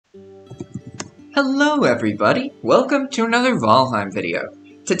Hello everybody! Welcome to another Valheim video.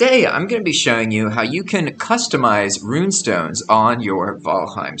 Today I'm going to be showing you how you can customize runestones on your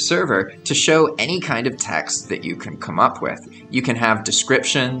Valheim server to show any kind of text that you can come up with. You can have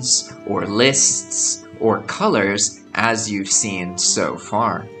descriptions, or lists, or colors, as you've seen so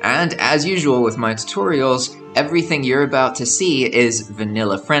far. And as usual with my tutorials, everything you're about to see is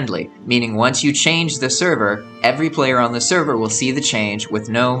vanilla friendly, meaning once you change the server, every player on the server will see the change with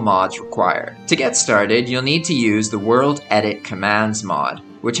no mods required. To get started, you'll need to use the world edit commands mod,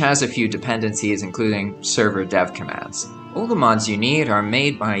 which has a few dependencies including server dev commands. All the mods you need are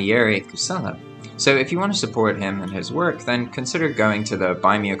made by Jack Pitman. So if you want to support him and his work, then consider going to the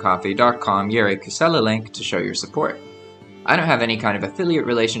buymeacoffee.com Jack Pitman link to show your support. I don't have any kind of affiliate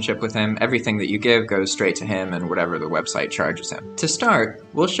relationship with him. Everything that you give goes straight to him and whatever the website charges him. To start,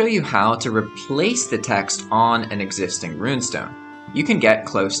 we'll show you how to replace the text on an existing runestone. You can get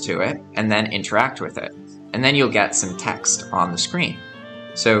close to it and then interact with it, and then you'll get some text on the screen.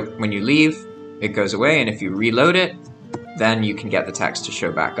 So when you leave, it goes away, and if you reload it, then you can get the text to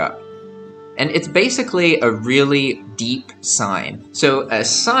show back up. And it's basically a really deep sign. So a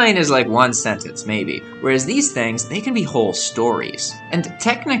sign is like one sentence, maybe. Whereas these things, they can be whole stories. And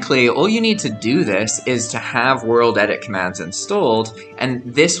technically, all you need to do this is to have world edit commands installed, and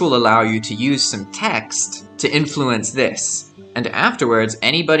this will allow you to use some text to influence this. And afterwards,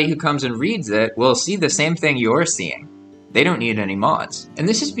 anybody who comes and reads it will see the same thing you're seeing. They don't need any mods. And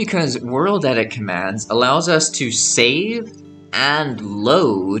this is because world edit commands allows us to save and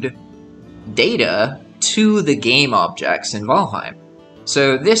load data to the game objects in Valheim.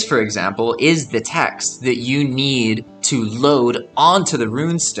 So this, for example, is the text that you need to load onto the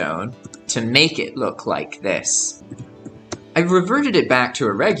runestone to make it look like this. I've reverted it back to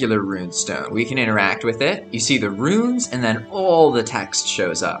a regular runestone. We can interact with it, you see the runes, and then all the text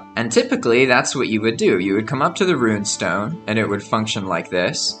shows up. And typically that's what you would do. You would come up to the runestone and it would function like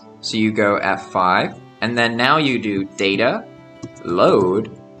this. So you go F5, and then now you do data,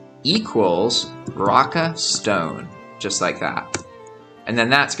 load, equals Runestone, just like that. And then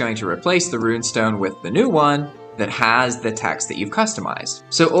that's going to replace the runestone with the new one that has the text that you've customized.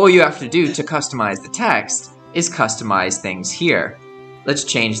 So all you have to do to customize the text is customize things here. Let's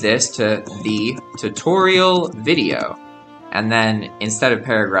change this to the tutorial video. And then instead of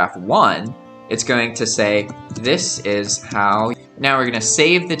paragraph 1, it's going to say, this is how... Now we're going to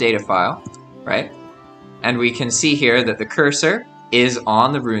save the data file, right? And we can see here that the cursor is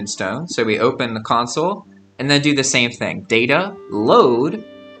on the runestone, so we open the console and then do the same thing. Data, load,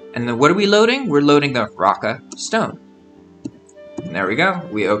 and then what are we loading? We're loading the Runestone. And there we go,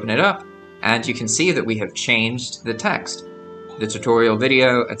 we open it up, and you can see that we have changed the text, the tutorial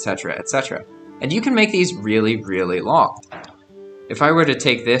video, etc., etc. And you can make these really, really long. If I were to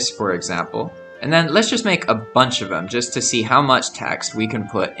take this, for example, and then let's just make a bunch of them just to see how much text we can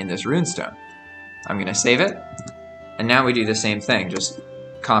put in this runestone. I'm going to save it. And now we do the same thing, just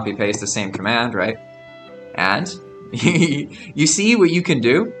copy paste the same command, right? And you see what you can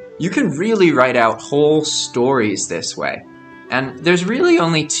do? You can really write out whole stories this way. And there's really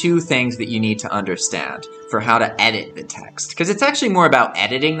only two things that you need to understand for how to edit the text, because it's actually more about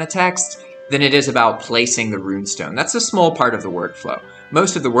editing the text than it is about placing the runestone. That's a small part of the workflow.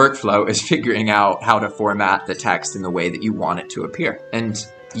 Most of the workflow is figuring out how to format the text in the way that you want it to appear. And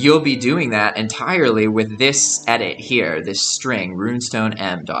you'll be doing that entirely with this edit here, this string,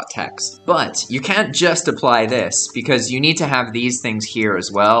 runestone_m.text. But you can't just apply this, because you need to have these things here as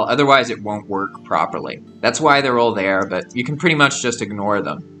well, otherwise it won't work properly. That's why they're all there, but you can pretty much just ignore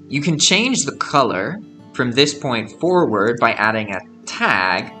them. You can change the color from this point forward by adding a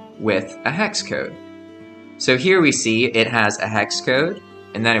tag with a hex code. So here we see it has a hex code,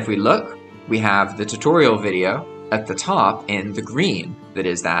 and then if we look, we have the tutorial video at the top in the green that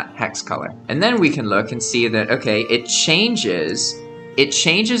is that hex color. And then we can look and see that, okay, it changes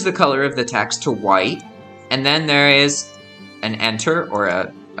the color of the text to white, and then there is an enter or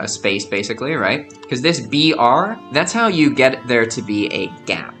a space basically, right? Because this BR, that's how you get there to be a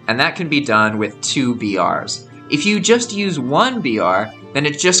gap. And that can be done with 2 BRs. If you just use 1 BR, then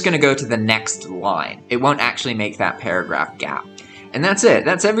it's just gonna go to the next line. It won't actually make that paragraph gap. And that's it.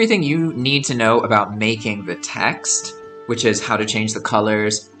 That's everything you need to know about making the text, which is how to change the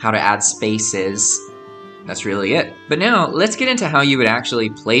colors, how to add spaces. That's really it. But now, let's get into how you would actually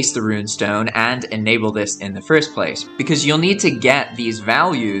place the runestone and enable this in the first place. Because you'll need to get these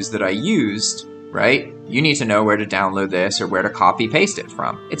values that I used, right? You need to know where to download this or where to copy paste it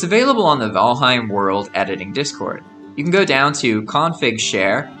from. It's available on the Valheim World Editing Discord. You can go down to config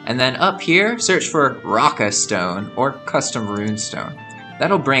share, and then up here, search for Runestone or custom runestone.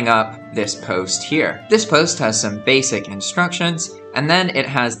 that'll bring up this post here. This post has some basic instructions, and then it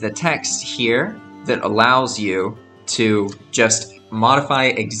has the text here that allows you to just modify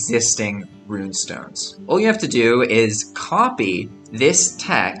existing runestones. All you have to do is copy this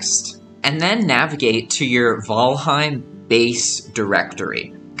text and then navigate to your Valheim base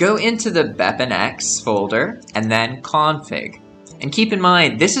directory. Go into the BepInEx folder and then config. And keep in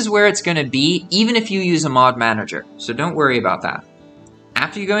mind, this is where it's going to be even if you use a mod manager, so don't worry about that.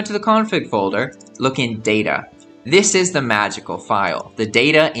 After you go into the config folder, look in data. This is the magical file, the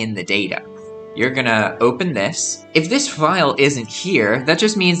data in the data. You're gonna open this. If this file isn't here, that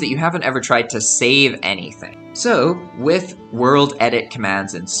just means that you haven't ever tried to save anything. So, with world edit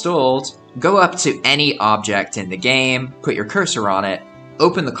commands installed, go up to any object in the game, put your cursor on it,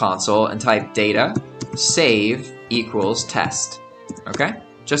 open the console, and type data, save equals test. Okay?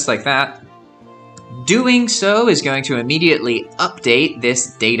 Just like that. Doing so is going to immediately update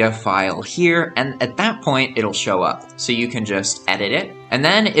this data file here, and at that point it'll show up. So you can just edit it, and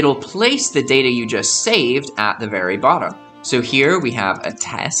then it'll place the data you just saved at the very bottom. So here we have a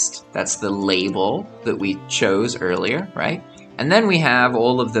test, that's the label that we chose earlier, right? And then we have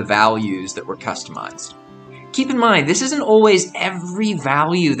all of the values that were customized. Keep in mind, this isn't always every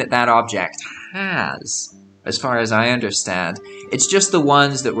value that that object has, as far as I understand. It's just the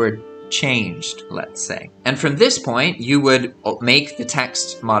ones that were changed, let's say. And from this point, you would make the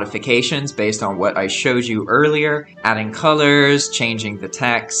text modifications based on what I showed you earlier, adding colors, changing the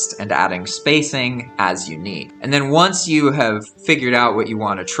text, and adding spacing as you need. And then once you have figured out what you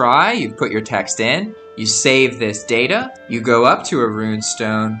want to try, you put your text in, you save this data, you go up to a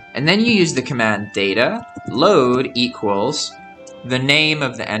runestone, and then you use the command data load equals the name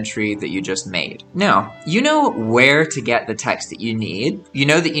of the entry that you just made. Now, you know where to get the text that you need. You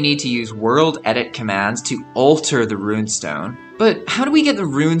know that you need to use world edit commands to alter the runestone. But how do we get the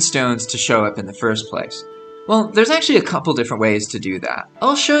runestones to show up in the first place? Well, there's actually a couple different ways to do that.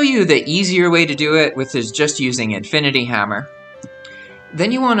 I'll show you the easier way to do it, which is just using Infinity Hammer.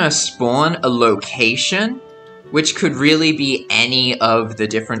 Then you want to spawn a location, which could really be any of the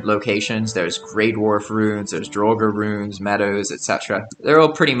different locations. There's Grey Dwarf runes, there's Draugr runes, meadows, etc. They're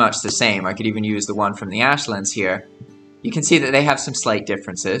all pretty much the same. I could even use the one from the Ashlands here. You can see that they have some slight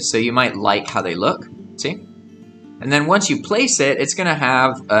differences, so you might like how they look. See? And then once you place it, it's going to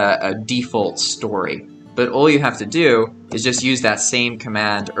have a default story. But all you have to do is just use that same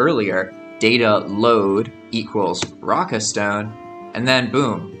command earlier, data load equals Runestone, and then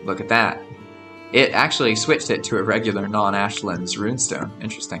boom, look at that. It actually switched it to a regular non-Ashlands runestone.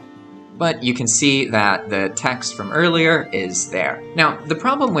 Interesting. But you can see that the text from earlier is there. Now, the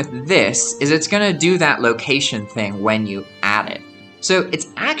problem with this is it's going to do that location thing when you add it. So it's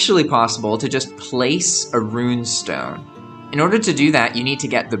actually possible to just place a runestone. In order to do that, you need to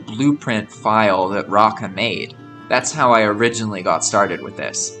get the blueprint file that Raka made. That's how I originally got started with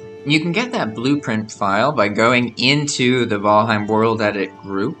this. You can get that blueprint file by going into the Valheim World Edit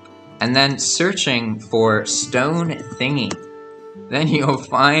group, and then searching for stone thingy. Then you'll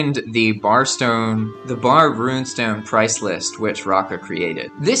find the bar runestone price list which Raka created.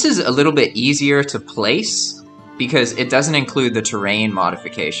 This is a little bit easier to place because it doesn't include the terrain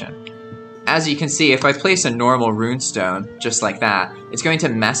modification. As you can see, if I place a normal runestone, just like that, it's going to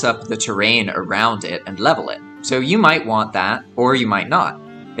mess up the terrain around it and level it. So you might want that, or you might not.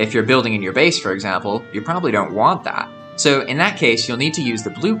 If you're building in your base, for example, you probably don't want that. So in that case, you'll need to use the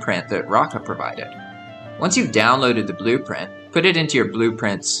blueprint that Raka provided. Once you've downloaded the blueprint, put it into your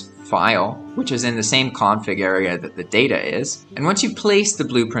blueprints file, which is in the same config area that the data is. And once you've placed the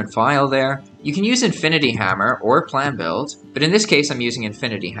blueprint file there, you can use Infinity Hammer or Plan Build, but in this case I'm using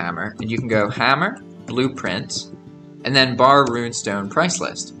Infinity Hammer, and you can go Hammer, Blueprint, and then bar runestone price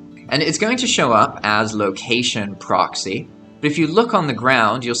list. And it's going to show up as location proxy, but if you look on the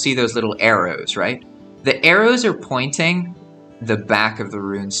ground, you'll see those little arrows, right? The arrows are pointing the back of the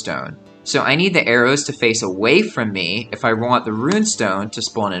runestone. So I need the arrows to face away from me if I want the runestone to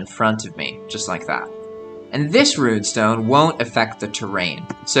spawn in front of me, just like that. And this runestone won't affect the terrain,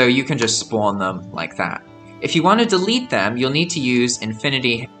 so you can just spawn them like that. If you want to delete them, you'll need to use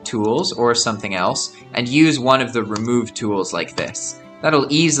Infinity Tools or something else, and use one of the remove tools like this.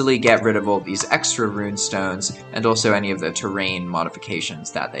 That'll easily get rid of all these extra runestones, and also any of the terrain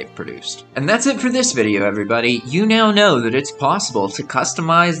modifications that they've produced. And that's it for this video, everybody. You now know that it's possible to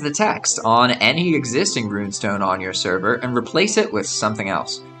customize the text on any existing runestone on your server and replace it with something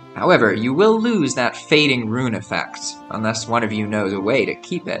else. However, you will lose that fading rune effect, unless one of you knows a way to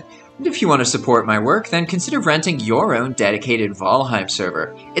keep it, And if you want to support my work, then consider renting your own dedicated Valheim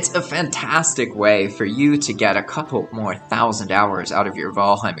server. It's a fantastic way for you to get a couple more 1,000 hours out of your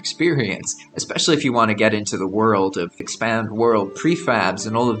Valheim experience, especially if you want to get into the world of expand world prefabs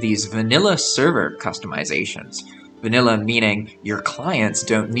and all of these vanilla server customizations. Vanilla meaning your clients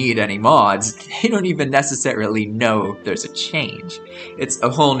don't need any mods, they don't even necessarily know there's a change. It's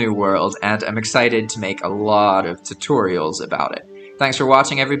a whole new world, and I'm excited to make a lot of tutorials about it. Thanks for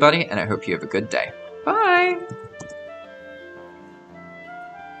watching, everybody, and I hope you have a good day. Bye!